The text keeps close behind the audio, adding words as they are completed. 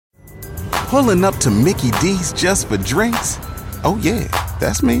Pulling up to Mickey D's just for drinks? Oh yeah,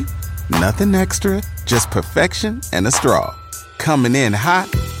 that's me. Nothing extra, just perfection and a straw. Coming in hot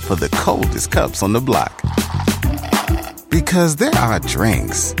for the coldest cups on the block. Because there are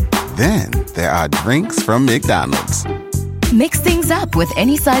drinks. Then there are drinks from McDonald's. Mix things up with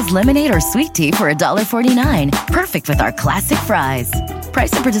any size lemonade or sweet tea for $1.49. Perfect with our classic fries.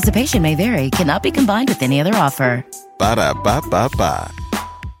 Price and participation may vary. Cannot be combined with any other offer. Ba-da-ba-ba-ba.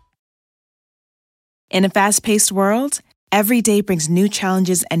 In a fast-paced world, every day brings new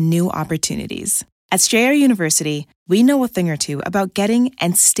challenges and new opportunities. At Strayer University, we know a thing or two about getting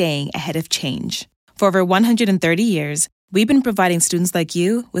and staying ahead of change. For over 130 years, we've been providing students like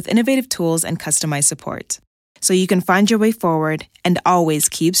you with innovative tools and customized support, so you can find your way forward and always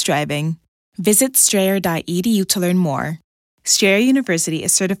keep striving. Visit strayer.edu to learn more. Strayer University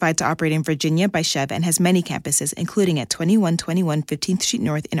is certified to operate in Virginia by Chev and has many campuses, including at 2121 15th Street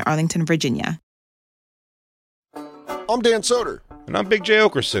North in Arlington, Virginia. I'm Dan Soder. And I'm Big J.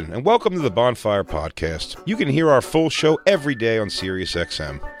 Okerson, and welcome to the Bonfire Podcast. You can hear our full show every day on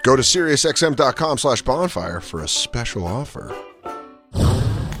SiriusXM. Go to SiriusXM.com/bonfire for a special offer.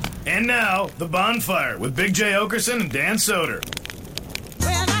 And now, The Bonfire with Big J. Okerson and Dan Soder.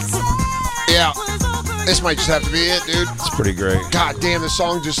 Yeah, this might just have to be it, dude. It's pretty great. God damn, this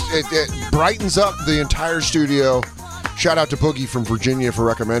song just it brightens up the entire studio. Shout out to Boogie from Virginia for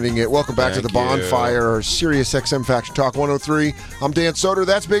recommending it. Welcome back to The Bonfire, Sirius XM Faction Talk 103. I'm Dan Soder.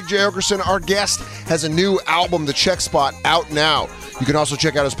 That's Big J. Okerson. Our guest has a new album, The Check Spot, out now. You can also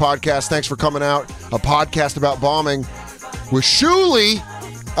check out his podcast, Thanks for Coming Out, a podcast about bombing with Shuli.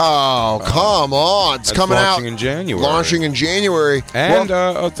 Oh, come on. It's coming out. Launching in January. And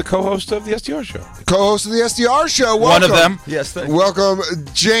the co-host of the SDR show. Co-host of the SDR show. Welcome. One of them. Yes. Welcome,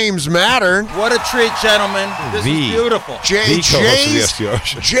 James Mattern. What a treat, gentlemen. This is beautiful.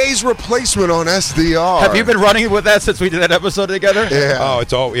 Jay's replacement on SDR. Have you been running with that since we did that episode together? Yeah. Oh, it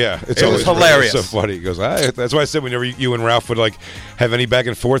was hilarious. It's so funny. He goes, that's why I said whenever you and Ralph would like have any back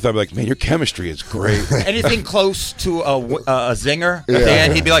and forth, I'd be like, man, your chemistry is great. Anything close to a zinger at the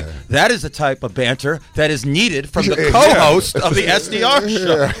end, he'd be like, that is the type of banter that is needed from the co-host of the SDR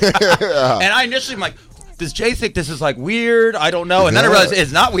show. And I initially am like, does Jay think this is like weird? I don't know. And then I realized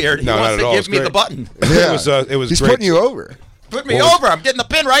it's not weird. He wants to give me the button. Yeah. It was He's great. putting you over. Put me over. I'm getting the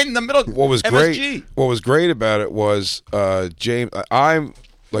pin right in the middle. What was MSG. What was great about it was James. I'm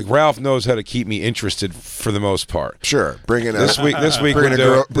like Ralph knows how to keep me interested for the most part. Sure, bringing this week bringing a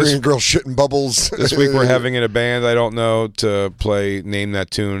girl shitting bubbles. This week we're having in a band I don't know to play Name That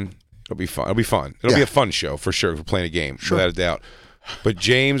Tune. It'll be fun. It'll be a fun show for sure. We're playing a game, without a doubt. But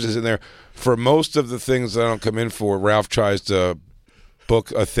James is in there for most of the things that I don't come in for. Ralph tries to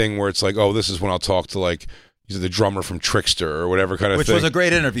book a thing where it's like, oh, this is when I'll talk to like the drummer from Trickster or whatever kind of Which thing. was a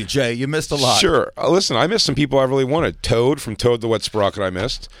great interview, Jay. You missed a lot. Sure. Listen, I missed some people I really wanted. Toad from Toad the Wet Sprocket I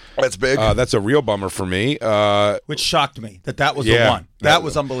missed. That's big. That's a real bummer for me. Which shocked me that was the one. That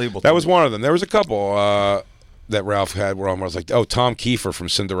was unbelievable. That was one of them. There was a couple that Ralph had where I was like, oh, Tom Kiefer from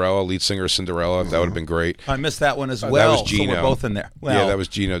Cinderella, lead singer of Cinderella. That would have been great. I missed that one as well. That was Gino. So we're both in there. Well, yeah, that was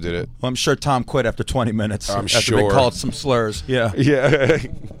Gino did it. Well, I'm sure Tom quit after 20 minutes. I'm after sure. they called some slurs. Yeah. Yeah. He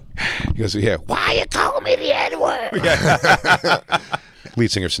goes, yeah. Why you calling me the N-word? Yeah.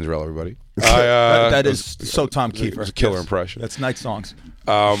 Lead singer of Cinderella, everybody. That is so Tom Kiefer. It was a killer impression. That's nice songs.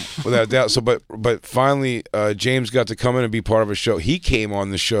 Without a doubt. So, but finally, James got to come in and be part of a show. He came on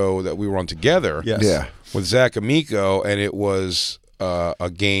the show that we were on together. Yes. Yeah. With Zach Amico, and it was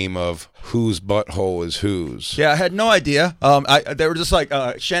a game of whose butthole is whose. Yeah, I had no idea. They were just like,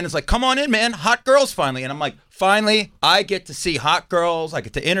 Shannon's like, come on in, man. Hot girls finally. And I'm like, finally, I get to see hot girls. I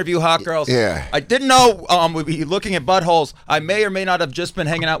get to interview hot girls. Yeah. I didn't know we'd be looking at buttholes. I may or may not have just been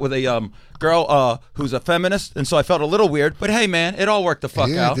hanging out with a girl who's a feminist, and so I felt a little weird. But hey, man, it all worked the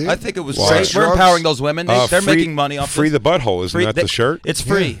fuck out. Dude. I think it was Wow. great. We're empowering those women. They're making money off Free this. the butthole, isn't that the shirt? It's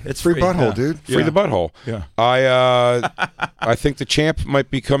free. Yeah. It's free free. butthole, Yeah. dude. Free the butthole. Yeah. I think the Champ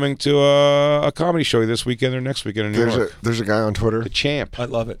might be coming to a comedy show this weekend or next weekend in New York. There's a guy on Twitter. The Champ. I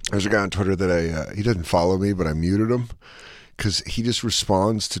love it. There's a guy on Twitter that he doesn't follow me, but I muted him because he just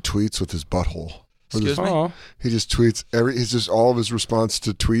responds to tweets with his butthole. Excuse me? Oh, He just tweets he's just all of his response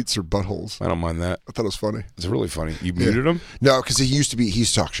to tweets are buttholes. I don't mind that. I thought it was funny. It's really funny. You muted him? No, because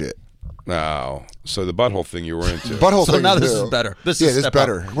he's talk shit. No. So the butthole thing you were into. Butthole So thing now is this new. is better. This Yeah, is this is step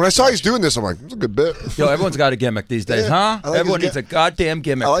better. up. When I saw he's doing this, I'm like, it's a good bit. Yo, everyone's got a gimmick these days, huh? I like Everyone his needs a goddamn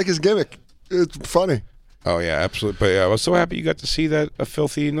gimmick. I like his gimmick. It's funny. Oh, yeah, absolutely. But yeah, I was so happy you got to see that a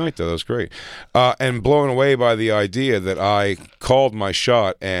filthy night, though. That was great. And blown away by the idea that I called my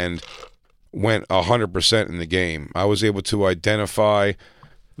shot and went 100% in the game. I was able to identify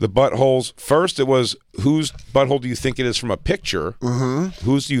the buttholes. First, it was whose butthole do you think it is from a picture? Mm-hmm.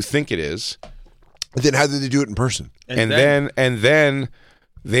 Whose do you think it is? And then how did they do it in person? And then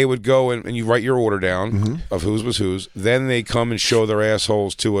they would go and you write your order down of whose was whose. Then they come and show their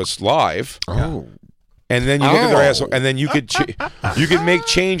assholes to us live. Oh. And then you look at their asshole, and then you could you could make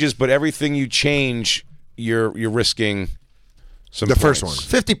changes, but everything you change, you're risking some the points. first one.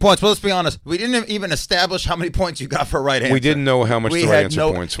 50 points. Well, let's be honest. We didn't even establish how many points you got for right answer. We didn't know how much the right answer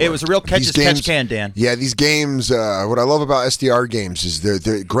points were. It was a real catch can, Dan. Yeah, these games, what I love about SDR games is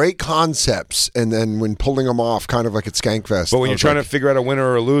they're great concepts, and then when pulling them off, kind of like at Skankfest. But when you're trying to figure out a winner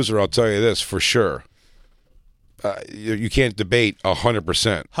or a loser, I'll tell you this for sure. You can't debate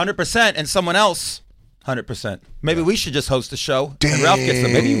 100%. 100%, and someone else 100%. Maybe we should just host a show, and Ralph gets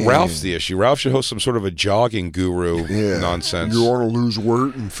the Maybe Ralph's the issue. Ralph should host some sort of a jogging guru nonsense. You want to lose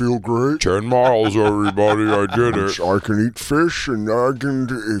weight and feel great? 10 miles, everybody. I did it. I can eat fish, and I can.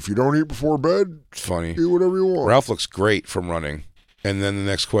 If you don't eat before bed, it's funny. Do whatever you want. Ralph looks great from running. And then the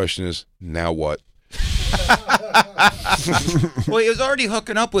next question is, now what? Well, he was already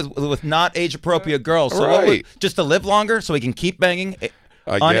hooking up with not age-appropriate girls. So right. Just to live longer so he can keep banging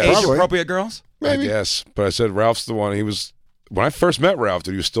age-appropriate girls? Maybe. I guess. But I said Ralph's the one. He was when I first met Ralph,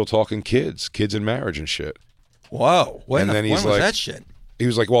 dude, he was still talking kids and marriage and shit. Whoa. When was like, that shit? He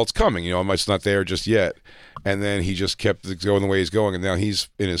was like, well, it's coming. It's not there just yet. And then he just kept going the way he's going. And now he's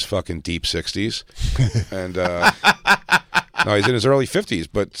in his fucking deep 60s. And no, he's in his early 50s.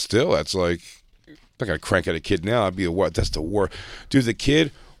 But still, that's like, if I got to crank out a kid now, I'd be that's the worst. Dude, the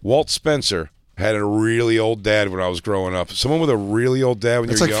kid, Walt Spencer, had a really old dad when I was growing up. Someone with a really old dad when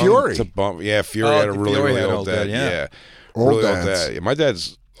you're young. It's like Fury. It's a bump. Yeah, Fury had a really old dad. Yeah. Old dad. Yeah, my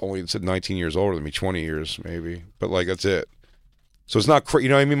dad's only 19 years older than me, 20 years maybe. But like that's it. So it's not crazy. You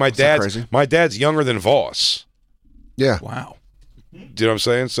know what I mean? My dad's younger than Voss. Yeah. Wow. Do you know what I'm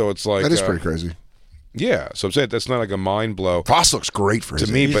saying? So it's like that is pretty crazy. Yeah. So I'm saying that's not like a mind blow. Voss looks great for his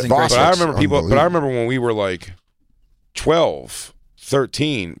to me, but I remember people. But I remember when we were like 12.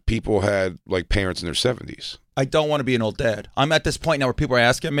 13, people had like parents in their 70s. I don't want to be an old dad. I'm at this point now where people are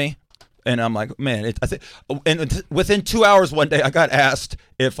asking me, and I'm like, man, within 2 hours one day, I got asked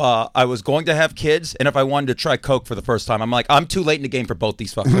if I was going to have kids and if I wanted to try coke for the first time. I'm like, I'm too late in the game for both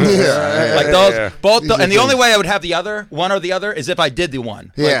these fucking things. And the only way I would have the other one or the other is if I did the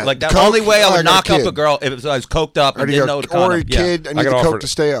one. Yeah, like that. The only way I would knock up a girl if I was coked up and didn't know the condom. Or a kid, I need the coke to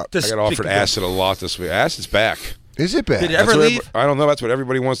stay up. I got offered acid a lot this week. Acid's back. Is it bad? Did it ever leave? I don't know. That's what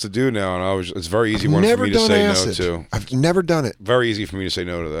everybody wants to do now, and it's very easy for me to say no to. I've never done it. Very easy for me to say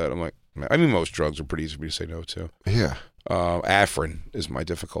no to that. I'm like, I mean, most drugs are pretty easy for me to say no to. Yeah. Afrin is my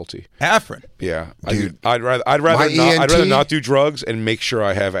difficulty. Afrin. Yeah, dude. I'd rather not do drugs and make sure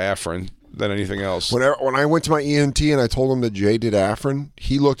I have Afrin than anything else. When I went to my ENT and I told him that Jay did Afrin,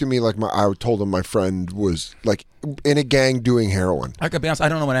 he looked at me like I told him my friend was like in a gang doing heroin. I gotta be honest, I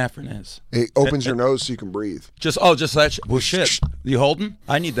don't know what Afrin is. It opens your nose so you can breathe. Just that. Well, shit. You holding?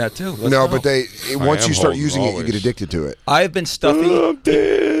 I need that too. But once you start using it, you get addicted to it. I have been stuffy.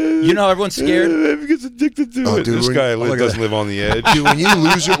 You know, everyone's scared. Everyone gets addicted to it. Dude, this guy doesn't live on the edge. Dude,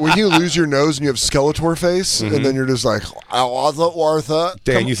 when you lose your nose and you have Skeletor face, and then you're just like, was it worth it?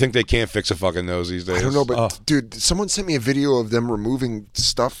 Dan, you think they can't fix a fucking nose these days? I don't know, but dude, someone sent me a video of them removing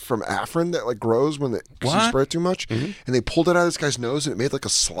stuff from Afrin that like grows when you spray it too much, and they pulled it out of this guy's nose and it made like a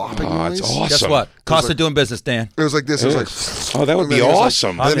slopping noise. It's awesome. Guess what? Cost of doing business, Dan. It was like this. It was like, oh, that would be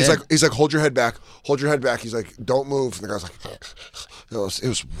awesome. And then he's like, hold your head back. Hold your head back. He's like, don't move. And the guy's like, it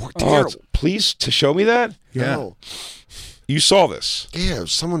was terrible. Please to show me that? Yeah. No. You saw this? Yeah,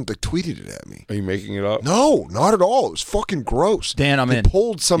 someone tweeted it at me. Are you making it up? No, not at all. It was fucking gross. Dan, I'm in.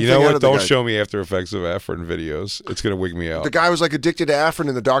 Pulled something. You know out what? of the Don't guy. show me After Effects of Afrin videos. It's gonna wig me out. The guy was like addicted to Afrin,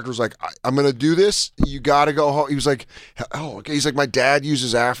 and the doctor was like, "I'm gonna do this. You gotta go home." He was like, "Oh, okay." He's like, "My dad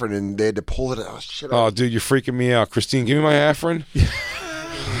uses Afrin, and they had to pull it out." Oh, dude, you're freaking me out, Christine. Give me my Afrin.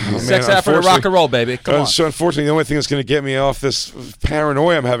 Sex after the rock and roll, baby. Come on. So unfortunately, the only thing that's going to get me off this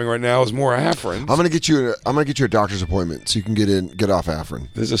paranoia I'm having right now is more Afrin. I'm going to get you a doctor's appointment so you can get off Afrin.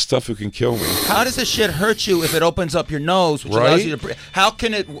 There's a stuff who can kill me. How does this shit hurt you if it opens up your nose, which allows you to? How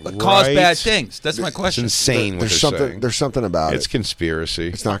can it cause bad things? That's my question. It's insane. There's something about it. It's conspiracy.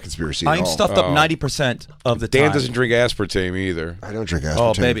 It's not conspiracy. At I'm all. stuffed up 90% of the time. Dan doesn't drink aspartame either. I don't drink aspartame.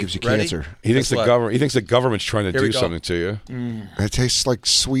 Oh, baby. It gives you Ready? cancer. He thinks the government's trying to do something to you. It tastes like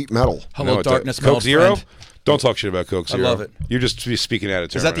sweet metal. Hello, darkness. Coke Zero? Don't talk shit about Coke Zero. I love it. You're just speaking at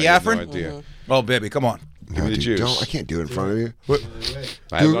it. Is that the Afrin? No idea. Oh, baby, come on. Give me the juice. I can't do it in front of you.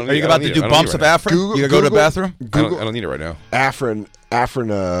 Are you about to do bumps of Afrin? You gonna go to the bathroom? I don't need it right now. Afrin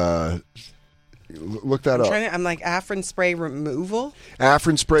Look that up. I'm like Afrin spray removal.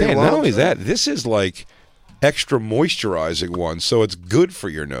 Afrin spray. Dan, not only that, this is like extra moisturizing one, so it's good for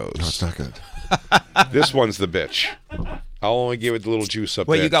your nose. No, it's not good. This one's the bitch. I'll only give it the little juice up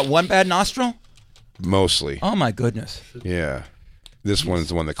there. Wait, you got one bad nostril? Mostly. Oh my goodness. Yeah. This one's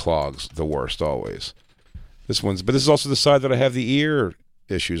the one that clogs the worst always. But this is also the side that I have the ear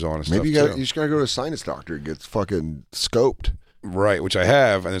issues on and stuff. Maybe you just gotta go to a sinus doctor and get fucking scoped. Right, which I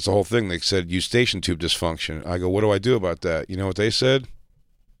have, and it's the whole thing. They said eustachian tube dysfunction. I go, what do I do about that? You know what they said?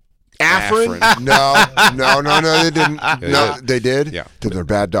 Afrin? No, they didn't. No, they did? Yeah. They're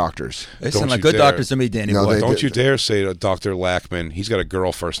bad doctors. They sound like good doctors to me, Danny boy. Don't you dare say to Dr. Lackman. He's got a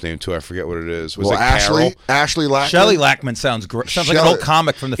girl first name, too. I forget what it is. Was it Ashley? Carol? Ashley Lackman? Shelley Lackman sounds great. Sounds like an old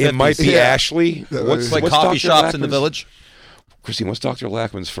comic from the 50s. It might be Ashley. What's like coffee shops in the village? Christine, what's Dr.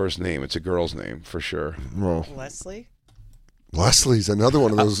 Lackman's first name? It's a girl's name, for sure. Well, Leslie's another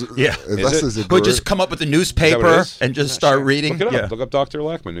one of those. Yeah. Leslie's a Who just come up with a newspaper and just start reading. Look it up. Look up Dr.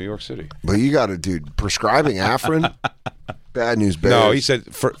 Lackman, New York City. But you got to, dude, prescribing Afrin? Bad news bears. No, he said,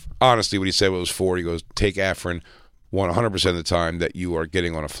 honestly, what he said was he goes, take Afrin 100% of the time that you are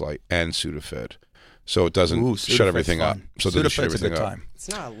getting on a flight and Sudafed. So it doesn't shut everything up. So it doesn't shut everything up. It's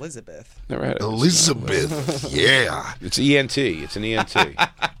not Elizabeth. Never had it. Elizabeth. Yeah. It's ENT. It's an ENT.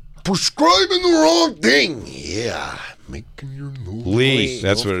 Prescribing the wrong thing. Yeah. Making your move. Lee.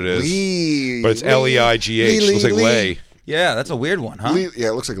 That's what it is. Lee. But it's Leigh. Looks like Lay. Yeah, that's a weird one, huh? Lee, yeah,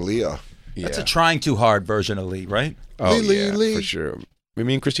 it looks like Leah. That's a trying too hard version of Lee, right? Oh, Lee. for sure. I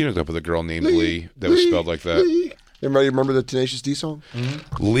mean, Christina hooked up with a girl named Lee that was spelled like that. Everybody remember the Tenacious D song?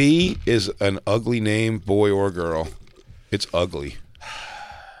 Mm-hmm. Lee is an ugly name, boy or girl. It's ugly.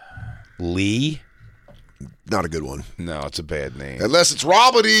 Lee? Not a good one. No, it's a bad name. Unless it's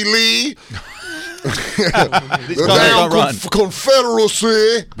Robert E. Lee. The damn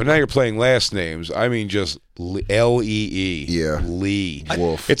Confederacy. But now you're playing last names. I mean, just Lee. Yeah. Lee.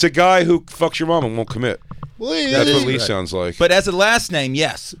 Wolf. It's a guy who fucks your mom and won't commit. Lee. That's what Lee sounds like. But as a last name,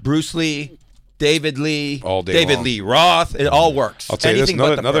 yes. Bruce Lee, David Lee, all day David long. Lee Roth. It all works. I'll tell you this,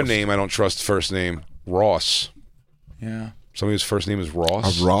 Anything another name I don't trust first name, Ross. Yeah. Somebody whose first name is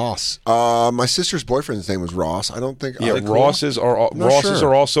Ross. Ross. My sister's boyfriend's name was Ross. I don't think. Yeah, Rosses are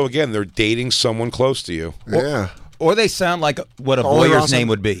also, again, they're dating someone close to you. Yeah. Or they sound like what a voyeur's name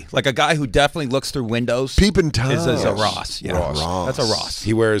would be. Like a guy who definitely looks through windows. Peeping Tom. Is a Ross. Yeah. Ross. That's a Ross.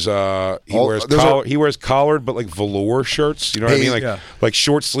 He wears collared but like velour shirts. You know what I mean? Like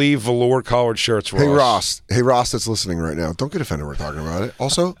short sleeve velour collared shirts. Ross. Hey Ross, that's listening right now. Don't get offended. We're talking about it.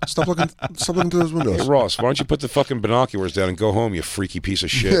 Also, stop looking through those windows. Hey Ross, why don't you put the fucking binoculars down and go home, you freaky piece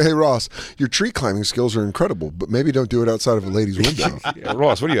of shit? Hey Ross, your tree climbing skills are incredible, but maybe don't do it outside of a lady's window. Yeah,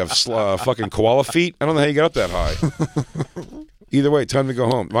 Ross, what do you have? Fucking koala feet? I don't know how you got up that high. Either way, time to go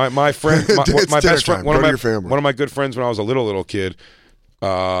home. My friend, my best friend, one of my good friends when I was a little kid,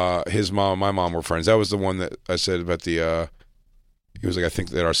 his mom and my mom were friends. That was the one that I said about the. He was like, I think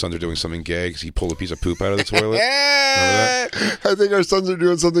that our sons are doing something gay because he pulled a piece of poop out of the toilet. Remember that? I think our sons are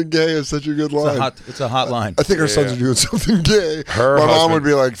doing something gay is such a good line. It's a hot line. I think our sons are doing something gay. My mom would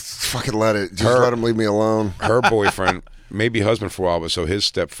be like, fucking let it. Just let him leave me alone. Her boyfriend, maybe husband for a while, but so his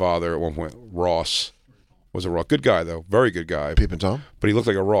stepfather at one point, Ross, was a Ross. Good guy, though. Very good guy. Peeping Tom? But he looked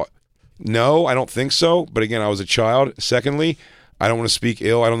like a Ross. No, I don't think so. But again, I was a child. Secondly, I don't want to speak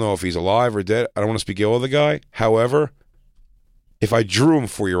ill. I don't know if he's alive or dead. I don't want to speak ill of the guy. However, if I drew him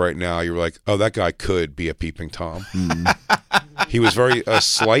for you right now, you're like, oh, that guy could be a Peeping Tom. He was very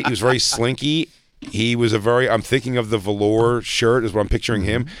slight. He was very slinky. He was I'm thinking of the velour shirt is what I'm picturing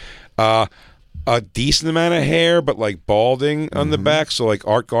him. A decent amount of hair, but like balding on the back. So like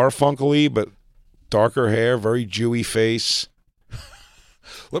Art Garfunkel-y, but darker hair, very Jewy face.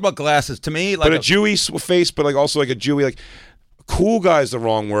 What about glasses? To me, like but a Jewy face, but like also like a Jewy, like cool guy's the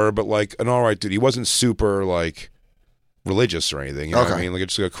wrong word, but like an all right dude. He wasn't super like religious or anything. You know what I mean? Like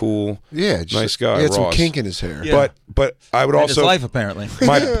just a cool, nice guy. He had some Ross. kink in his hair. Yeah. But I would also his life apparently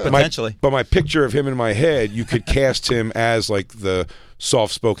potentially. But my picture of him in my head, you could cast him as like the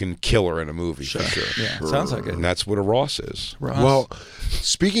soft-spoken killer in a movie. Sure. For sure. Yeah, sounds like it. And that's what a Ross is. Well,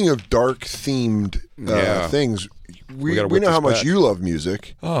 speaking of dark-themed things, we know how much you love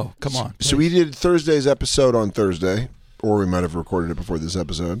music. Oh, come on. So we did Thursday's episode on Thursday, or we might have recorded it before this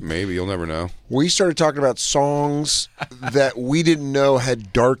episode. Maybe, you'll never know. We started talking about songs that we didn't know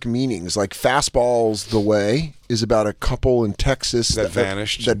had dark meanings, like Fastball's The Way is about a couple in Texas that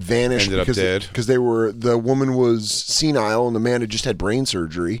vanished. Ended up dead because the woman was senile and the man had just had brain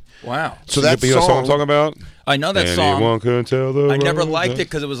surgery. Wow. So that song I'm talking about. I know that song. Anyone can tell the I never road liked that- it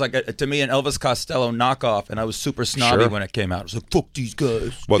because it was like to me an Elvis Costello knockoff, and I was super snobby Sure. when it came out. I was like, "Fuck these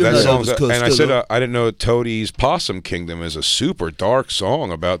guys." Well, You're that not song, Elvis and I Costello. said I didn't know Toadie's Possum Kingdom is a super dark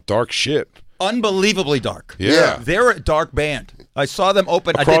song about dark shit. Unbelievably dark. Yeah. They're a dark band. I saw them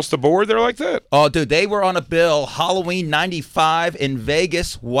open Across the board, they're like that. Oh, dude, they were on a bill Halloween '95 in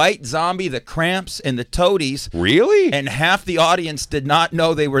Vegas. White Zombie, the Cramps, and the Toadies. Really? And half the audience did not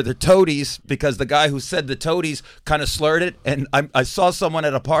know they were the Toadies because the guy who said the Toadies kind of slurred it. And I saw someone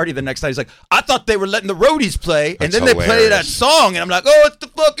at a party the next night. He's like, I thought they were letting the Roadies play. And That's then they play that hilarious. song. And I'm like, oh, it's the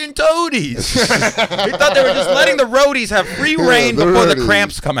fucking Toadies. He thought they were just letting the Roadies have free reign the before the Roadies.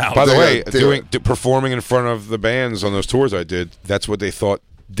 Cramps come out. By the way, they- performing in front of the bands on those tours I did, that's what they thought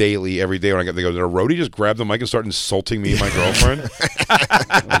daily, every day when I got they go, did a roadie just grab the mic and start insulting me and my girlfriend?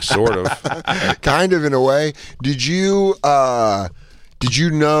 Like, sort of. Kind of in a way. Did you know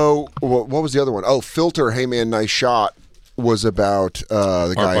what was the other one? Oh, Filter, Hey Man, Nice Shot was about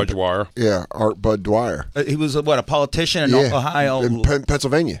the guy. Art Bud Dwyer. Yeah, Art Bud Dwyer. He was a politician in Ohio. In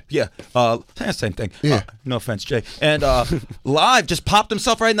Pennsylvania. Yeah, same thing. Yeah. No offense, Jay. And live just popped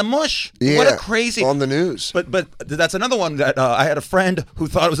himself right in the mush. Yeah, What a crazy on the news. But that's another one that I had a friend who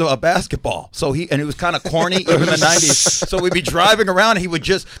thought it was about basketball. So it was kind of corny even in the '90s. So we'd be driving around, and he would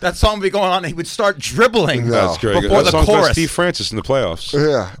that song would be going on, and he would start dribbling That's great. before That the song's by chorus. Steve Francis in the playoffs.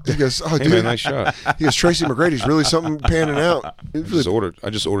 Yeah, he goes, oh, Hey dude, man, nice shot. he goes, Tracy McGrady's really something panning out. He's really- I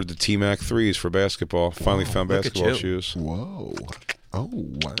just ordered the T-Mac 3s for basketball. Finally found look at basketball you. shoes. Whoa. Oh,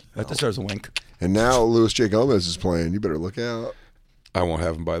 wow. That deserves a wink. And now Louis J. Gomez is playing. You better look out. I won't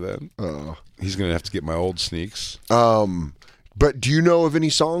have him by then. Oh. He's gonna have to get my old sneaks. But do you know of any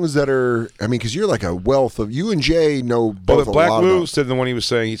songs that are? I mean, because you're like a wealth of. You and Jay know Well, both the a Black lot Lou about. said the one he was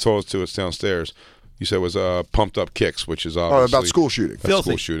saying he told us to us downstairs. You said was Pumped Up Kicks, which is obviously about school shooting. That's Filthy.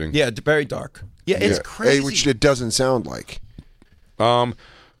 school shooting. Yeah, very dark. Yeah, it's crazy. Which it doesn't sound like. Not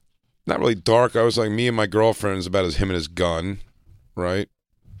really dark. I was like, me and my girlfriend is about as him and his gun, right?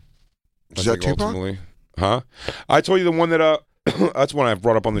 Is I that think Tupac? ultimately. Huh? I told you the one that that's one I've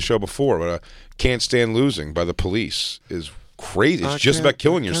brought up on the show before, but Can't Stand Losing by The Police is crazy. It's just about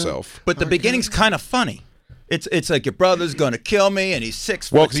killing yourself. But the beginning's kind of funny. It's like your brother's gonna kill me, and he's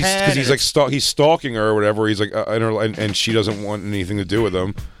 6'10". Well, because he's and like he's stalking her or whatever. He's like, and she doesn't want anything to do with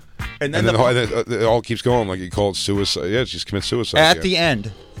him. and And then then it all keeps going. Like he called suicide. Yeah, she just commits suicide. at the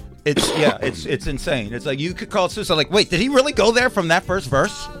end, it's insane. It's like you could call it suicide. Like, wait, did he really go there from that first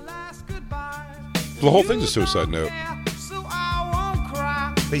verse? The whole thing's a suicide note.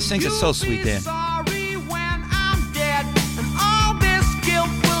 But he sings it so sweet, Dan.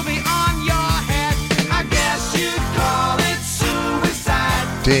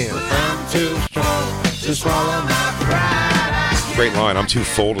 Damn. Great line. I'm too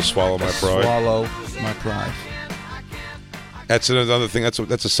full to swallow my pride. Swallow my pride. That's another thing. That's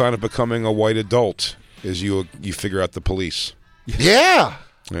a sign of becoming a white adult. Is you figure out the police. Yeah.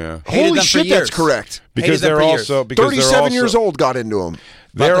 Yeah. Hated Holy them for shit, years. that's correct. Because them they're for years. also 37 years old got into him.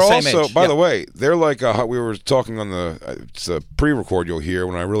 They're the same also, age, by yeah. the way, they're like we were talking on it's a pre-record you'll hear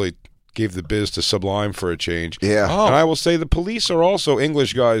when I really gave the biz to Sublime for a change. Yeah. Oh. And I will say the Police are also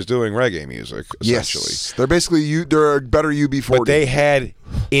English guys doing reggae music, essentially. Yes. They're basically they're a better UB40. But they had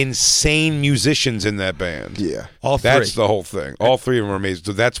insane musicians in that band. Yeah. All three. That's the whole thing. All three of them are amazing.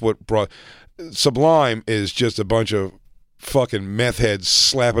 So that's what brought Sublime is just a bunch of fucking meth heads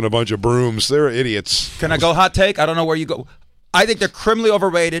slapping a bunch of brooms. They're idiots. Can I go hot take? I don't know where you go. I think they're criminally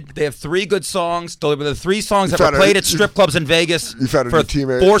overrated. They have 3 good songs. They're the 3 songs that were found a- played at strip clubs in Vegas You found a for new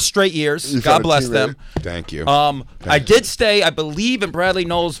teammate. 4 straight years. You God found a bless teammate. them. Thank you. I did stay, I believe, in Bradley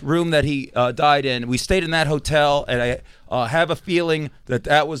Knowles' room that he died in. We stayed in that hotel, and I have a feeling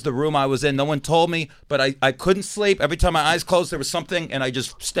that was the room I was in. No one told me, but I couldn't sleep. Every time my eyes closed, there was something, and I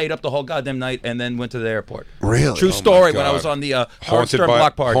just stayed up the whole goddamn night and then went to the airport. Really? True Oh, story my when I God. was on the Howard haunted Stern by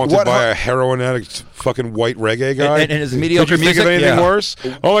block party. haunted by a heroin addict, fucking white reggae guy. And his mediocre Could you think of music? anything Yeah. worse?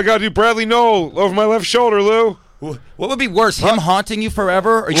 Oh my God, dude, Bradley Knoll over my left shoulder, Lou. What would be worse, him haunting you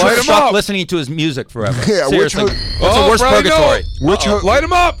forever, or you Light him stuck up. listening to his music forever? Yeah, which Seriously, ho- what's the worst Bradley purgatory? Knoll. Light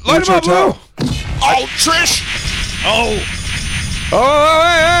him up! Light Which him up, hotel? Lou! Oh, Trish! Oh, Oh!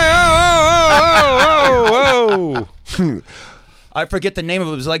 I forget the name of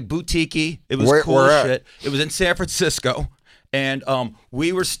it. It was like boutique-y. It was Where- cool where as at? shit. It was in San Francisco. And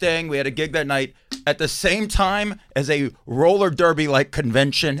we were staying, we had a gig that night at the same time as a roller derby like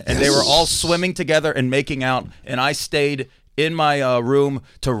convention, and they were all swimming together and making out, and I stayed in my room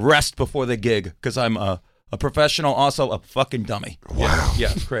to rest before the gig because I'm a A professional, also a fucking dummy. Wow.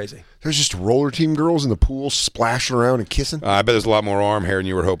 Yeah, it's crazy. There's just roller team girls in the pool splashing around and kissing. I bet there's a lot more arm hair than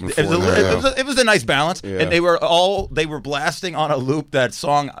you were hoping for. It was a nice balance, Yeah. and they were blasting on a loop that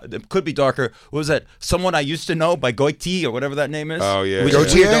song. It could be darker. What was that? Someone I Used to Know by Goiti or whatever that name is. Oh yeah,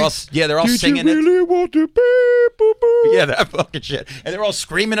 They're all singing you really want to be? Yeah, that fucking shit. And they're all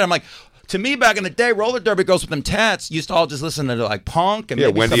screaming. And I'm like, to me, back in the day, roller derby girls with them tats used to all just listen to like punk and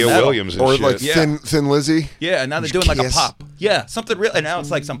maybe Wendy some O. metal. Williams and Or shit. like Thin Lizzy. Yeah, and now they're doing like a pop. Yeah, something real. And now it's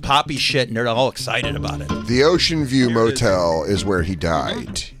like some poppy shit, and they're all excited about it. The Ocean View Motel is where he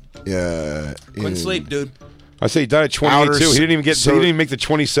died. Couldn't sleep, dude. I say he died at 28 too. He didn't even he didn't even make the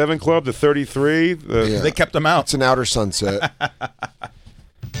 27 club, the 33. They kept him out. It's an Outer Sunset.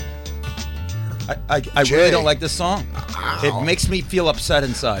 I really don't like this song. It makes me feel upset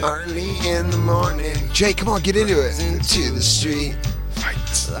inside. Early in the morning. Jay, come on, get into it. Into the street.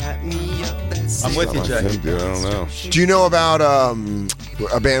 I'm with you, Jay. Dude, I don't know. Do you know about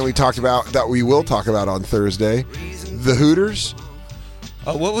a band we talked about that we will talk about on Thursday? The Hooters.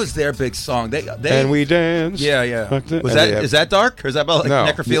 What was their big song? They And we dance. Yeah, yeah. Like that. Was And that they have- is that dark or is that about like No.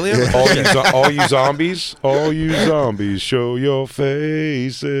 necrophilia? Yeah. All you zombies, show your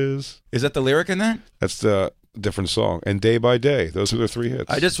faces. Is that the lyric in that? That's the different song. And Day by Day. Those are the 3 hits.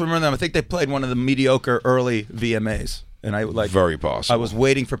 I just remember them. I think they played one of the mediocre early VMAs, and I like very possible. I was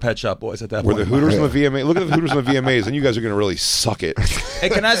waiting for Pet Shop Boys at that Were point. the Hooters on the VMA? Look at the Hooters on the VMAs, and you guys are going to really suck it. Hey,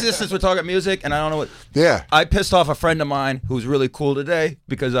 can I say this since we're talking music? And I don't know what. Yeah. I pissed off a friend of mine who's really cool today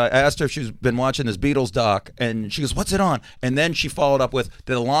because I asked her if she's been watching this Beatles doc, and she goes, "What's it on?" And then she followed up with,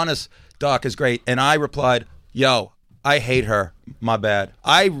 "The Alanis doc is great," and I replied, "Yo, I hate her. My bad.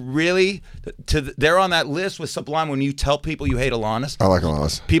 I really they're on that list with Sublime. When you tell people you hate Alanis, I like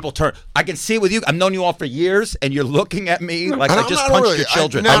Alanis. people turn. I can see it with you. I've known you all for years, and you're looking at me like I just punched your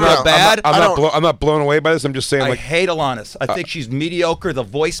children. I feel bad. I'm not blown away by this. I'm just saying, I like, hate Alanis. I think she's mediocre. The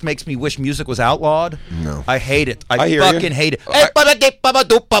voice makes me wish music was outlawed. No. I hate it. I hear fucking you. hate it.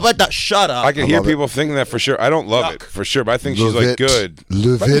 Shut up. I can hear people thinking that for sure. I don't love it for sure, but I think she's like good.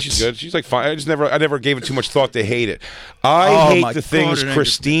 Love I think it. she's good. She's like fine. I never gave it too much thought to hate it. I hate my the things God,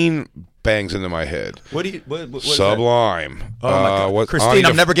 Christine bangs into my head. What do you? What is that? Sublime. Oh my God. Christine,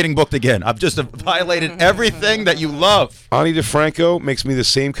 I'm never getting booked again. I've just violated everything that you love. Ani DeFranco makes me the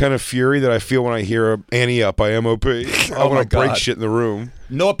same kind of fury that I feel when I hear Annie Up by MOP. I want to break shit in the room.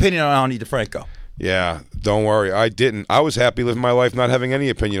 No opinion on Ani DeFranco. Yeah, don't worry. I didn't. I was happy living my life not having any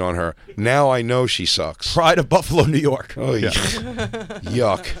opinion on her. Now I know she sucks. Pride of Buffalo, New York. Oh, yeah.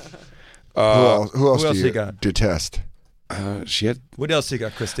 Yuck. Who else do you you got? Detest? Shit. What else you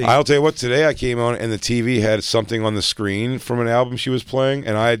got, Christine? I'll tell you what, today I came on and the TV had something on the screen from an album she was playing,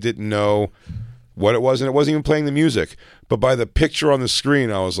 and I didn't know what it was, and it wasn't even playing the music. But by the picture on the screen,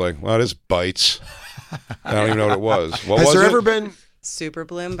 I was like, well, this bites. I don't even know what it was. What Has was there it? ever been... Super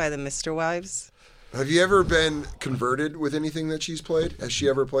Bloom by the Mr. Wives. Have you ever been converted with anything that she's played? Has she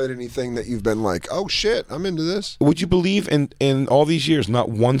ever played anything that you've been like, oh shit, I'm into this? Would you believe in all these years, not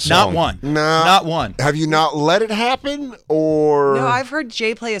one song? Not one. No. Not one. Have you not let it happen, or... No, I've heard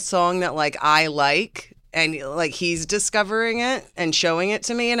Jay play a song that like I like, and like he's discovering it and showing it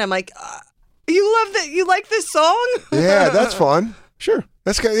to me, and I'm like, you love that? You like this song? Yeah, that's fun. Sure.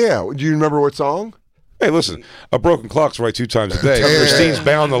 That's good. Yeah. Do you remember what song? Hey, listen, a broken clock's right 2 times a day. Christine's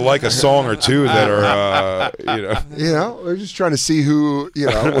bound to like a song or two that are, You know, we're just trying to see who,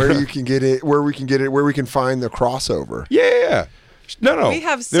 where you can get it, where we can get it, where we can find the crossover. Yeah. No. We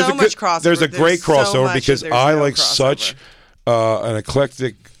have There's so much crossover. There's a great so crossover much because that there's I no like crossover. such an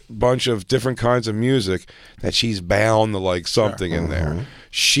eclectic bunch of different kinds of music that she's bound to like something in there.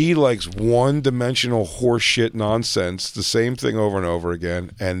 She likes one-dimensional horseshit nonsense, the same thing over and over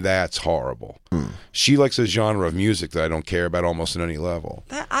again, and that's horrible. She likes a genre of music that I don't care about almost at any level.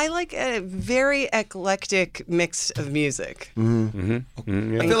 I like a very eclectic mix of music. Yeah. I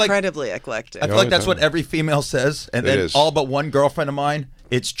feel like Incredibly eclectic. I feel like that's what every female says, and It then is. all but one girlfriend of mine,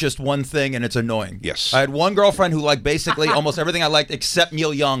 it's just one thing, and it's annoying. Yes. I had one girlfriend who liked basically almost everything I liked except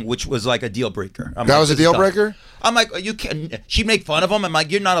Neil Young, which was like a deal breaker. That was a deal breaker? I'm like, you can. She'd make fun of him. I'm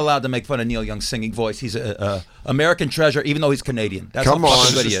like, you're not allowed to make fun of Neil Young's singing voice. He's a American treasure, even though he's Canadian. That's Come how on.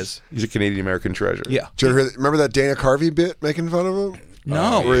 fucking good he is. He's a Canadian-American treasure. Yeah. Did you ever remember that Dana Carvey bit making fun of him?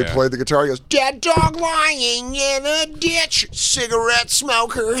 No. Where he played the guitar. He goes, dead dog lying in a ditch. Cigarette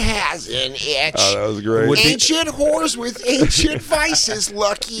smoker has an itch. Oh, that was great. Ancient whores with ancient vices.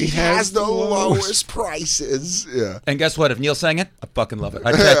 Lucky has the lowest prices. Yeah. And guess what? If Neil sang it, I fucking love it.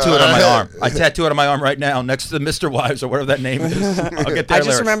 I tattoo it on my arm. I tattoo it on my arm right now next to the Mr. Wives or whatever that name is. I'll get their I just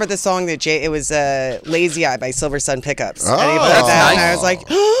lyrics. remember the song that it was Lazy Eye by Silver Sun Pickups. Oh, and he played that's that, nice. and I was like,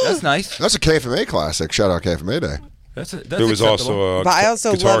 That's nice. That's a KFMA classic. Shout out KFMA Day. That's There was acceptable. also a but I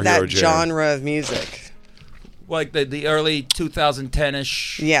also Guitar love Hero that jam. genre of music. like the early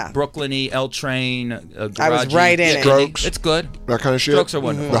 2010-ish, Yeah. Brooklyn-y, L Train, I was right in it. Strokes. It's good. That kind of shit. Strokes are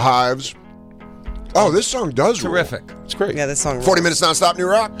wonderful. The Hives. Oh, this song does rule. Terrific. It's great. Yeah, this song. 40 minutes nonstop new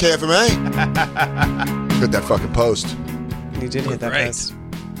rock, KFMA. Hit that fucking post. You did hit that Great. post.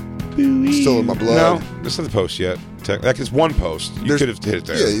 Still in my blood. No, that's not the post yet. That is one post. You could have hit it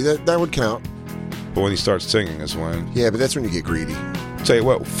there. Yeah, that would count. But when he starts singing is when. Yeah, but that's when you get greedy. Tell you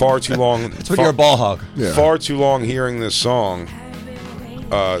what, far too long. It's when you're a ball hog. Yeah. Far too long hearing this song.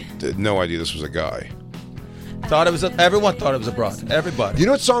 No idea this was a guy. Everyone thought it was a broad. Everybody. You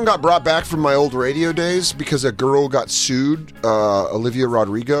know what song got brought back from my old radio days because a girl got sued, Olivia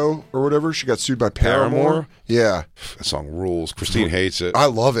Rodrigo or whatever. She got sued by Paramore. Yeah, That song rules. Christine hates it. I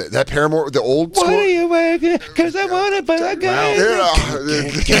love it. That Paramore, the old school. you working? Because I want to buy a guy.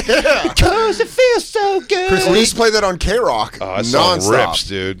 Yeah. Because it feels so good. We used to play that on K-Rock Oh, that song nonstop. rips,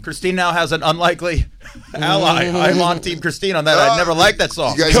 dude. Christine now has an unlikely ally. I'm on Team Christine on that. I never liked that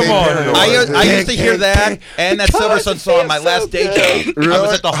song. You guys Come hate on. Paramore. I used to hear that and that Silver Sun song my last day job. I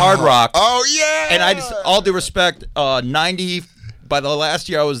was at the Hard Rock. Oh yeah. And I just, all due respect, 90, by the last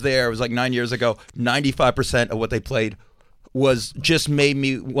year I was there, it was like 9 years ago, 95% of what they played was just made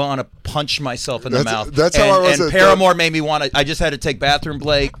me want to punch myself in the mouth. That's how I was And at Paramore made me want to, I just had to take bathroom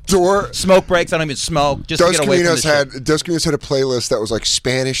break, smoke breaks, I don't even smoke, just to Dos get away from Caminos this shit. had a playlist that was like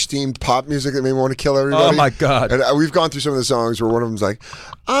Spanish-themed pop music that made me want to kill everybody. Oh, my God. And we've gone through some of the songs where one of them's like,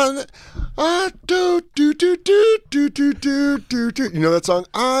 do do do do do do do do do. You know that song?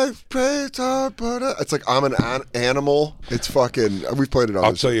 I've prayed hard, but it's like I'm an animal. It's fucking. We've played it all.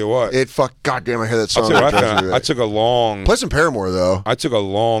 I'll tell you what. Goddamn, I hear that song. I'll tell you what, I took a long. Play some Paramore though. I took a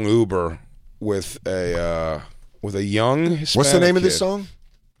long Uber with a young Hispanic What's the name of this kid. song?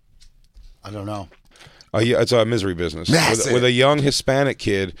 I don't know. Yeah, it's a Misery Business. That's With it. a young Hispanic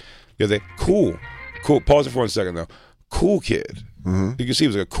kid. Yeah, cool. Pause it for 1 second though. Cool kid. Mm-hmm. You can see he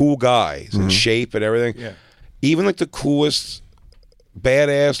was like a cool guy. He's in shape and everything. Yeah. Even like the coolest,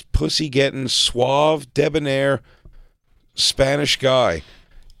 badass, pussy getting, suave, debonair Spanish guy.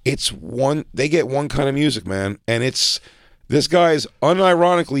 They get one kind of music, man, and this guy's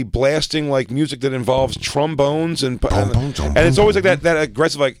unironically blasting like music that involves trombones and it's always like that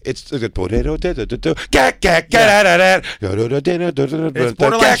aggressive, like it's like It's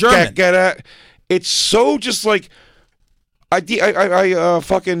borderline German. It's so just like I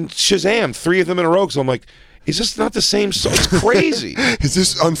fucking Shazam 3 of them in a row. So I'm like, is this not the same song? It's crazy. Is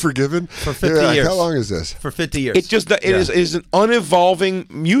this Unforgiven? For 50 years. How long is this? For 50 years. It just it is an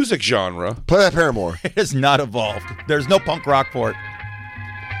unevolving music genre. Play that Paramore. It has not evolved. There's no punk rock for it.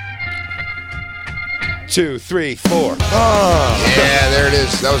 2, 3, 4. Yeah, there it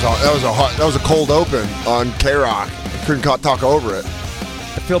is. That was a cold open on K-Rock. Couldn't talk over it.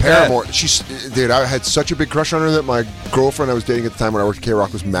 I feel Paramore. bad. Dude, I had such a big crush on her that my girlfriend I was dating at the time when I worked at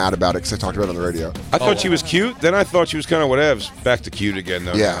K-Rock was mad about it because I talked about it on the radio. I thought she was cute. Then I thought she was kind of whatevs. Back to cute again,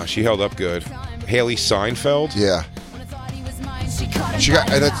 though. Yeah. Now. She held up good. Haley Seinfeld. Yeah. She got,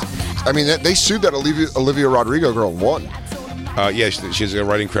 and they sued that Olivia Rodrigo girl and won. Yeah, she's a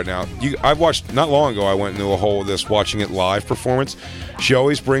writing credit now. I watched, not long ago, I went into a hole of this, watching it live performance. She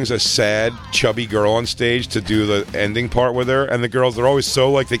always brings a sad, chubby girl on stage to do the ending part with her, and the girls are always so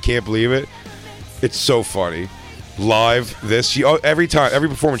like they can't believe it. It's so funny. Live, every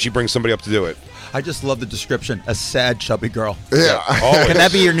performance, she brings somebody up to do it. I just love the description. A sad, chubby girl. Yeah. Can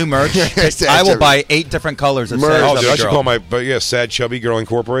that be your new merch? I will buy 8 different colors of Merch. sad, Oh, chubby dude, I should girl. call Sad Chubby Girl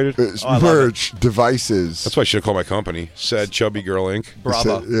Incorporated. It's I love merch, devices. That's what I should call my company. Sad Chubby Girl Inc.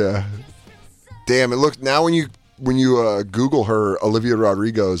 Bravo. Yeah. Damn, it look now when you Google her, Olivia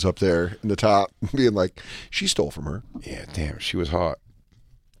Rodrigo's up there in the top, being like, she stole from her. Yeah, damn, she was hot.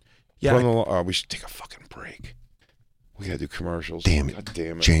 Yeah. We should take a fucking break. We gotta do commercials. Damn it. God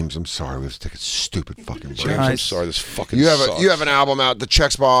damn it. James, I'm sorry. We have to take a stupid fucking break. James, I'm sorry. This fucking You sucks. have an album out, The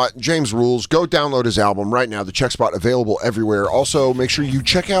Check Spot. James rules. Go download his album right now. The Check Spot available everywhere. Also, make sure you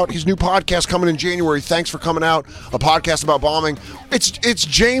check out his new podcast coming in January. Thanks for coming out. A podcast about bombing. It's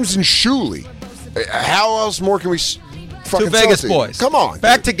James and Shuley. How else more can we fucking Two Vegas salty. boys. Come on.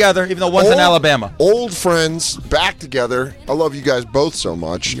 Back together, even though one's in Alabama. Old friends, back together. I love you guys both so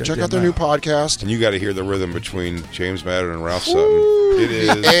much. Check out their new podcast. And you got to hear the rhythm between James Mattern and Ralph Sutton. It is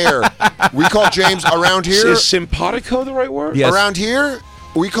air. We call James around here. Is simpatico the right word? Yes. Around here,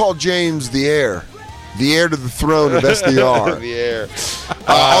 we call James the air. The heir to the throne of SDR. The air.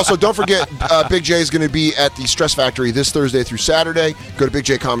 Also, don't forget, Big J is going to be at the Stress Factory this Thursday through Saturday. Go to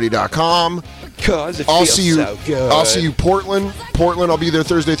bigjcomedy.com. I'll see you. So good. I'll see you, Portland. I'll be there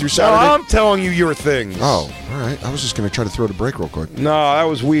Thursday through No, Saturday. I'm telling you your things. Oh, all right. I was just going to try to throw it a break real quick. No, that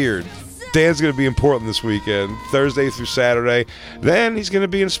was weird. Dan's going to be in Portland this weekend, Thursday through Saturday. Then he's going to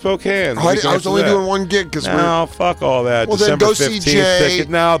be in Spokane. I was only doing one gig because no, fuck all that. Well, December then go 15th see Jay. ticket.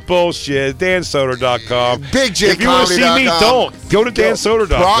 No, bullshit. DanSoder.com. BigJComedy.com. If you want to see me, don't. Go to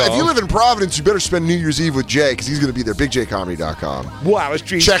DanSoder.com. If you live in Providence, you better spend New Year's Eve with Jay because he's going to be there. BigJComedy.com. Wow, his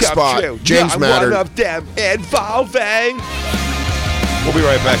dreams Check come spot. true. James Mattern. One of them involving. We'll be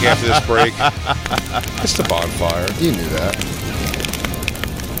right back after this break. It's the bonfire. You knew that.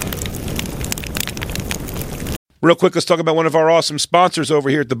 Real quick, let's talk about one of our awesome sponsors over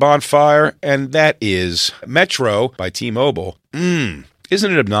here at the bonfire, and that is Metro by T-Mobile. Isn't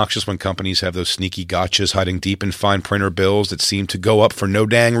it obnoxious when companies have those sneaky gotchas hiding deep in fine printer bills that seem to go up for no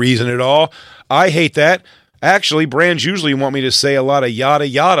dang reason at all? I hate that. Actually, brands usually want me to say a lot of yada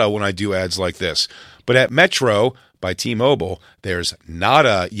yada when I do ads like this. But at Metro by T-Mobile, there's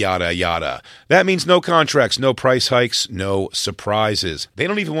nada yada yada. That means no contracts, no price hikes, no surprises. They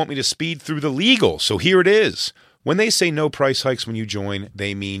don't even want me to speed through the legal, so here it is. When they say no price hikes when you join,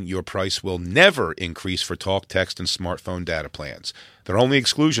 they mean your price will never increase for talk, text, and smartphone data plans. Their only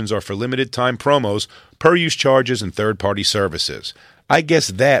exclusions are for limited time promos, per-use charges, and third-party services. I guess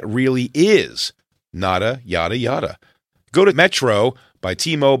that really is nada yada yada. Go to Metro by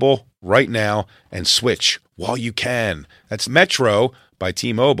T-Mobile right now and switch while you can. That's Metro by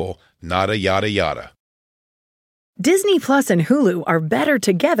T-Mobile, nada yada yada. Disney Plus and Hulu are better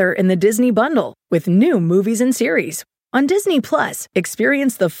together in the Disney Bundle with new movies and series. On Disney Plus,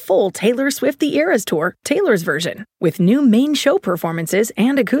 experience the full Taylor Swift The Eras Tour, Taylor's version, with new main show performances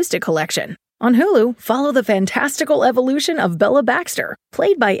and acoustic collection. On Hulu, follow the fantastical evolution of Bella Baxter,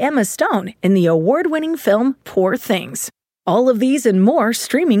 played by Emma Stone in the award-winning film Poor Things. All of these and more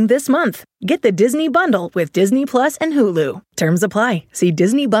streaming this month. Get the Disney Bundle with Disney Plus and Hulu. Terms apply. See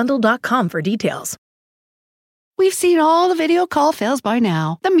DisneyBundle.com for details. We've seen all the video call fails by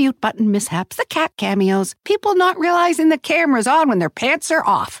now. The mute button mishaps, the cat cameos, people not realizing the camera's on when their pants are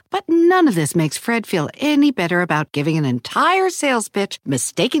off. But none of this makes Fred feel any better about giving an entire sales pitch,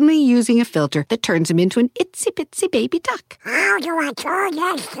 mistakenly using a filter that turns him into an itsy-bitsy baby duck. How do I turn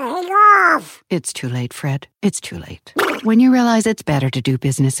this thing off? It's too late, Fred. It's too late. When you realize it's better to do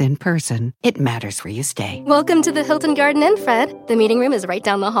business in person, it matters where you stay. Welcome to the Hilton Garden Inn, Fred. The meeting room is right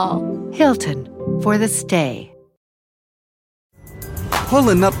down the hall. Hilton, for the stay.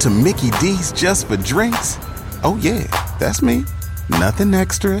 Pulling up to Mickey D's just for drinks? Oh yeah, that's me. Nothing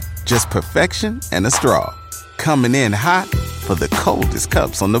extra, just perfection and a straw. Coming in hot for the coldest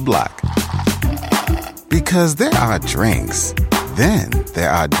cups on the block. Because there are drinks. Then there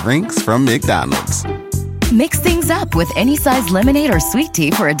are drinks from McDonald's. Mix things up with any size lemonade or sweet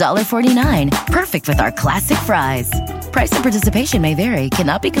tea for $1.49. Perfect with our classic fries. Price and participation may vary.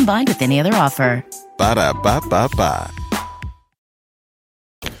 Cannot be combined with any other offer. Ba-da-ba-ba-ba.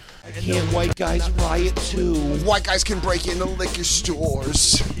 Can't white guys riot too? White guys can break into liquor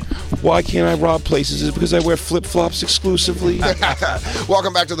stores. Why can't I rob places? Is it because I wear flip-flops exclusively?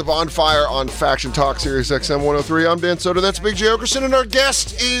 Welcome back to the bonfire on Faction Talk, Sirius XM 103. I'm Dan Soder. That's Big J Okerson, and our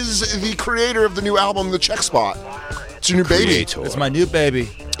guest is the creator of the new album, The Check Spot. It's your new baby. It's my new baby.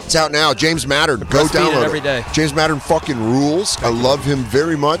 It's out now. James Mattern. Go Breastfeed download it every day. James Mattern fucking rules. I love him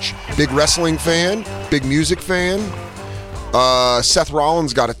very much. Big wrestling fan. Big music fan. Seth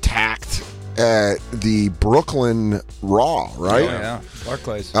Rollins got attacked at the Brooklyn Raw, right? Oh, yeah.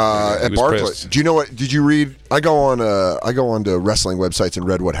 Barclays. At Barclays. Pissed. Do you know what? Did you read? I go on to wrestling websites and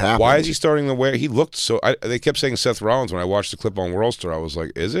read what happened. Why is he starting to wear? He looked so. They kept saying Seth Rollins when I watched the clip on Worldstar. I was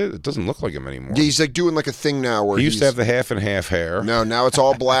like, is it? It doesn't look like him anymore. Yeah, he's like doing like a thing now where he used to have the half and half hair. No, now it's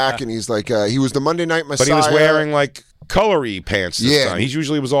all black, and he's like he was the Monday Night Messiah. But he was wearing like colory pants this time. He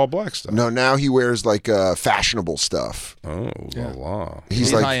usually was all black stuff. No, now he wears like fashionable stuff. Oh, la.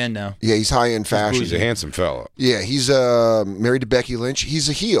 He's like high end now. Yeah, he's high end fashion. He's a handsome fella. Yeah, he's married to Becky Lynch. He's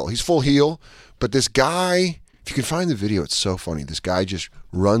a heel. He's full heel. But this guy, if you can find the video, it's so funny. This guy just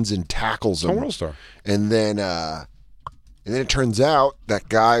runs and tackles him. On Worldstar. And then it turns out that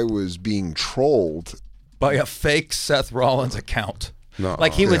guy was being trolled By a fake Seth Rollins account. No.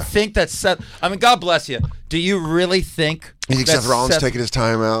 Like he would think that Seth. I mean, God bless you. Do you really think? You think Seth Rollins taking his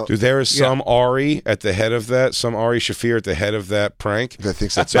time out? Dude, there is some Ari at the head of that, some Ari Shaffir at the head of that prank. That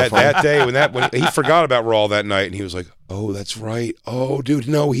thinks that's so funny. That day when he forgot about Raw that night, and he was like, "Oh, that's right. Oh, dude,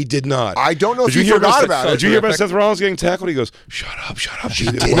 no, he did not." I don't know if he forgot about it. Did you hear about Seth Rollins getting tackled? He goes, "Shut up, shut up." He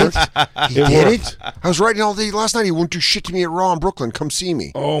did it. He did it. I was writing all day last night. He won't do shit to me at Raw in Brooklyn. Come see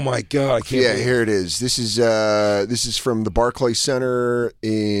me. Oh my God, I can't. Yeah, here it is. This is from the Barclays Center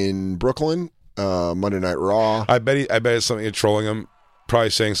in Brooklyn. Monday Night Raw. I bet it's something trolling him.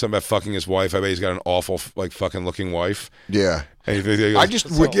 Probably saying something about fucking his wife. I bet he's got an awful, fucking looking wife. Yeah. And he goes, I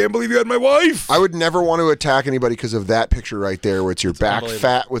can't believe you had my wife. I would never want to attack anybody because of that picture right there where it's your back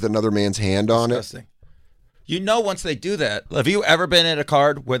fat with another man's hand on it. You know, once they do that, have you ever been at a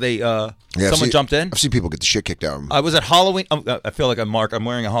card where they someone jumped in? I've seen people get the shit kicked out of them. I was at Halloween. I feel like I'm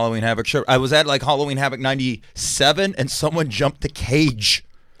wearing a Halloween Havoc shirt. I was at like Halloween Havoc 97, and someone jumped the cage.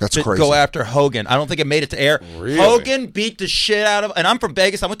 That's to crazy. Go after Hogan. I don't think it made it to air. Really? Hogan beat the shit out of, and I'm from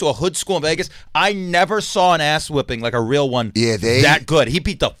Vegas. I went to a hood school in Vegas. I never saw an ass whipping like a real one. Yeah, that good. He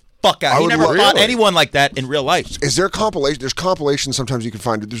beat the fuck out. He never fought anyone like that in real life. Is there a compilation? There's compilations sometimes you can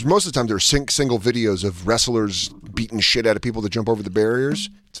find. There's most of the time there's single videos of wrestlers beating shit out of people that jump over the barriers.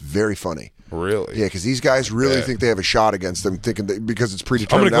 It's very funny. Really? Yeah, because these guys really think they have a shot against them, thinking because it's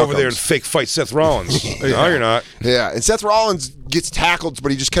predetermined. I'm going to go over there and fake fight Seth Rollins. No, you're not. Yeah, and Seth Rollins gets tackled,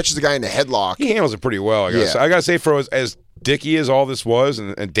 but he just catches the guy in the headlock. He handles it pretty well, I guess. I got to say, for as dicky as all this was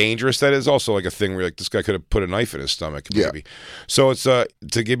and dangerous that is, also like a thing where like this guy could have put a knife in his stomach, maybe. Yeah. So it's to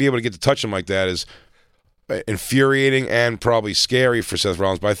be able to get to touch him like that is infuriating and probably scary for Seth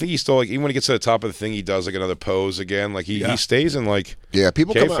Rollins, but I think he's still like, even when he gets to the top of the thing, he does like another pose again. Like he stays in like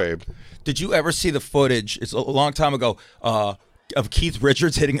people kayfabe. Did you ever see the footage? It's a long time ago. Of Keith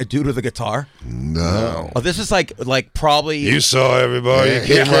Richards hitting a dude with a guitar? No. Oh, this is like probably. You saw everybody. You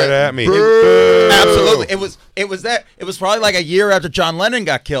came right at me. Absolutely. It was probably like a year after John Lennon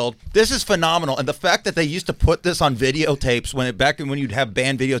got killed. This is phenomenal, and the fact that they used to put this on videotapes back when you'd have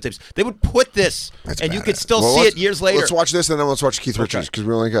band videotapes, they would put this, and you could still see it years later. Let's watch this, and then let's watch Keith Richards because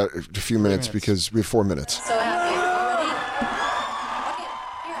we only got a few minutes because we have 4 minutes. So happy.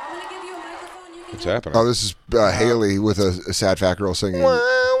 What's happening? Oh, this is Haley with a sad fat girl singing.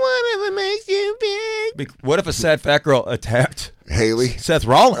 Whatever makes you big. What if a sad fat girl attacked Haley? Seth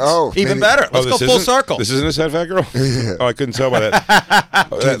Rollins. Oh, even better. Let's go full circle. This isn't a sad fat girl? Yeah. Oh, I couldn't tell by that.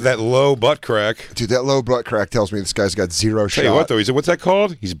 that low butt crack. Dude, that low butt crack tells me this guy's got zero shot. Tell you what, though, what's that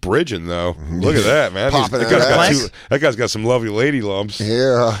called? He's bridging, though. Look at that, man. That guy's got some lovely lady lumps.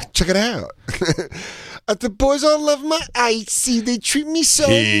 Yeah, check it out. The boys all love my icy. They treat me so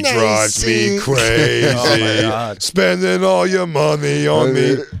nice. He drives me crazy. Oh my God. Spending all your money on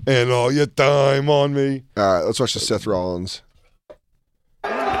me and all your time on me. All right, let's watch the Seth Rollins.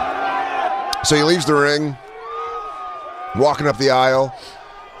 So he leaves the ring, walking up the aisle.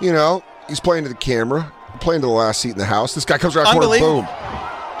 You know, he's playing to the camera, playing to the last seat in the house. This guy comes around the corner, boom,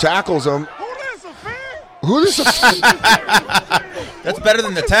 tackles him. Who this? That's better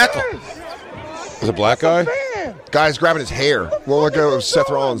than the tackle. Is it a black guy? Guy's grabbing his hair. Well, look at Seth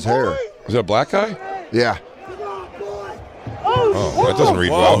Rollins' hair. Is it a black guy? Yeah. Oh, that doesn't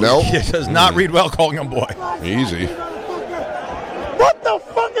read well. No, it does not read well calling him boy. Easy. What the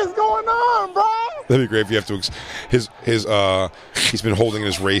fuck is going on, bro? That'd be great if you have to. He's been holding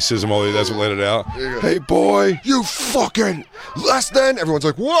his racism all he doesn't let it out. Hey, boy, you fucking less than. Everyone's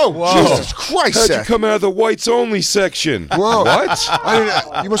like, whoa. Jesus Christ, how'd Seth. you come out of the whites only section? Whoa.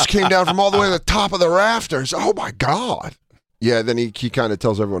 What? You must have came down from all the way to the top of the rafters. Oh my God. Yeah, then he kind of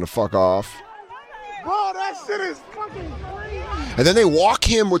tells everyone to fuck off. Bro, that shit is fucking crazy. And then they walk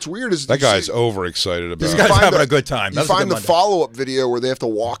him. What's weird is that guy's overexcited about this it. guy's having a good time. You find the follow-up video where they have to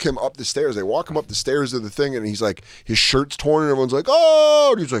walk him up the stairs. They walk him up the stairs of the thing, and he's like, his shirt's torn, and everyone's like, oh,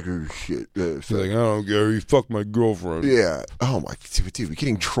 and he's like, oh, shit. He's like, I don't care. You fucked my girlfriend. Yeah. Oh, my. Dude, we're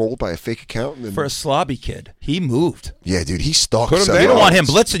getting trolled by a fake account. And then... For a slobby kid, he moved. Yeah, dude, he stuck. Put him down. You don't want him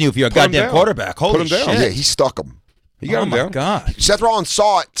blitzing you if you're a goddamn quarterback. Holy shit. Yeah, he stuck him. He got him down. Oh, my God. Seth Rollins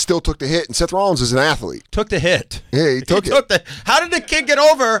saw it, still took the hit, and Seth Rollins is an athlete. Took the hit. Yeah, he took it. How did the kid get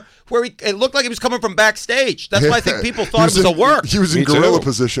over where it looked like he was coming from backstage? That's why I think people thought it was a work. He was in gorilla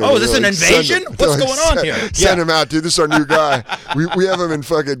position. Oh, is this an invasion? What's going on here? Send him out, dude. This is our new guy. We have him in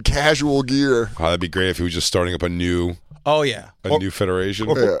fucking casual gear. Oh, that'd be great if he was just starting up a new Oh, yeah. A new federation.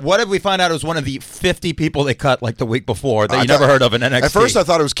 What if we find out it was one of the 50 people they cut like the week before that you never heard of in NXT? At first, I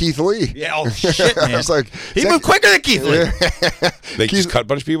thought it was Keith Lee. Yeah, oh, shit, man. I was like, he moved quicker than Keith Lee. They just cut a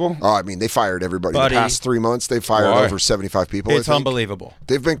bunch of people? Oh, I mean, they fired everybody. The past 3 months, they fired over 75 people. It's unbelievable.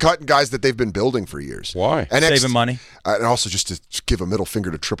 They've been cutting guys that they've been building for years. Why? NXT, saving money. And also just to give a middle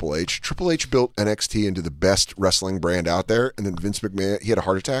finger to Triple H. Triple H built NXT into the best wrestling brand out there, and then Vince McMahon, he had a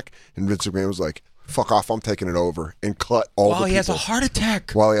heart attack, and Vince McMahon was like, fuck off, I'm taking it over, and cut all the people. While he has a heart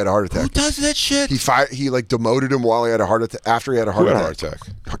attack. While he had a heart attack. Who does that shit? He like demoted him while he had a heart attack. After he had a heart attack.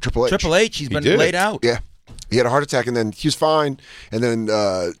 Triple H. Triple H, he's been laid out. Yeah. He had a heart attack, and then he was fine, and then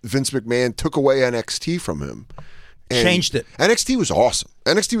Vince McMahon took away NXT from him. Changed it. NXT was awesome.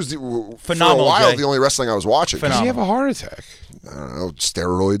 NXT was phenomenal, for a while Jay. the only wrestling I was watching. Did he have a heart attack? I don't know,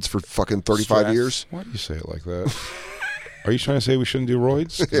 steroids for fucking 35 years. Why do you say it like that? Are you trying to say we shouldn't do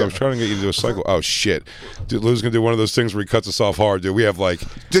roids? Because I was trying to get you to do a cycle. Oh, shit. Dude, Lou's going to do one of those things where he cuts us off hard, dude. We have like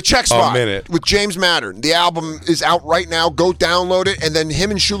The Check Spot a minute. with James Mattern. The album is out right now. Go download it. And then him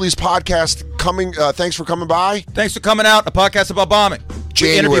and Shuli's podcast coming. Thanks for coming by. Thanks for coming out. A podcast about bombing.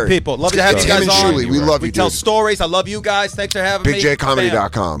 January. We interview people. Love to have you guys Him and on. Shuli, we love you, We tell dude. stories. I love you guys. Thanks for having me.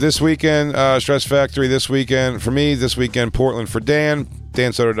 BigJComedy.com. This weekend, Stress Factory. This weekend, for me, this weekend, Portland for Dan.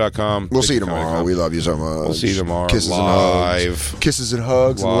 DanSoder.com. We'll see you tomorrow. We love you so much. We'll see you tomorrow. Kisses live. and hugs. Kisses and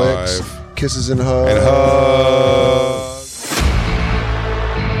hugs and Live. licks. Kisses and hugs. And hugs.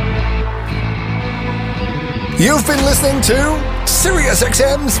 You've been listening to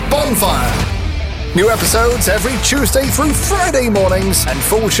SiriusXM's Bonfire. New episodes every Tuesday through Friday mornings, and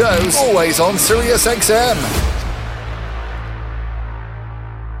full shows always on SiriusXM.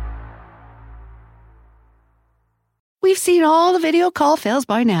 We've seen all the video call fails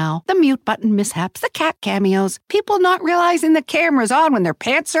by now. The mute button mishaps, the cat cameos, people not realizing the camera's on when their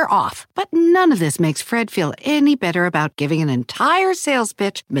pants are off. But none of this makes Fred feel any better about giving an entire sales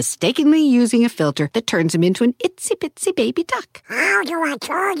pitch, mistakenly using a filter that turns him into an itsy-bitsy baby duck. How do I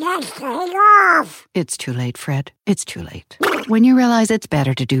turn that thing off? It's too late, Fred. It's too late. When you realize it's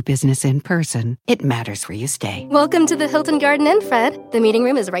better to do business in person, it matters where you stay. Welcome to the Hilton Garden Inn, Fred. The meeting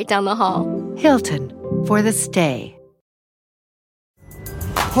room is right down the hall. Hilton, for the stay.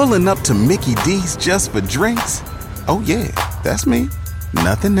 Pulling up to Mickey D's just for drinks? Oh yeah, that's me.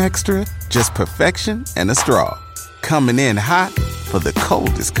 Nothing extra, just perfection and a straw. Coming in hot for the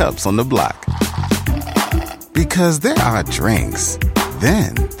coldest cups on the block. Because there are drinks.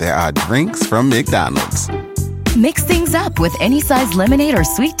 Then there are drinks from McDonald's. Mix things up with any size lemonade or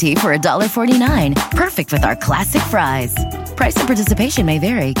sweet tea for $1.49. Perfect with our classic fries. Price and participation may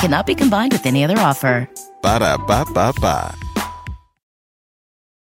vary. Cannot be combined with any other offer. Ba-da-ba-ba-ba.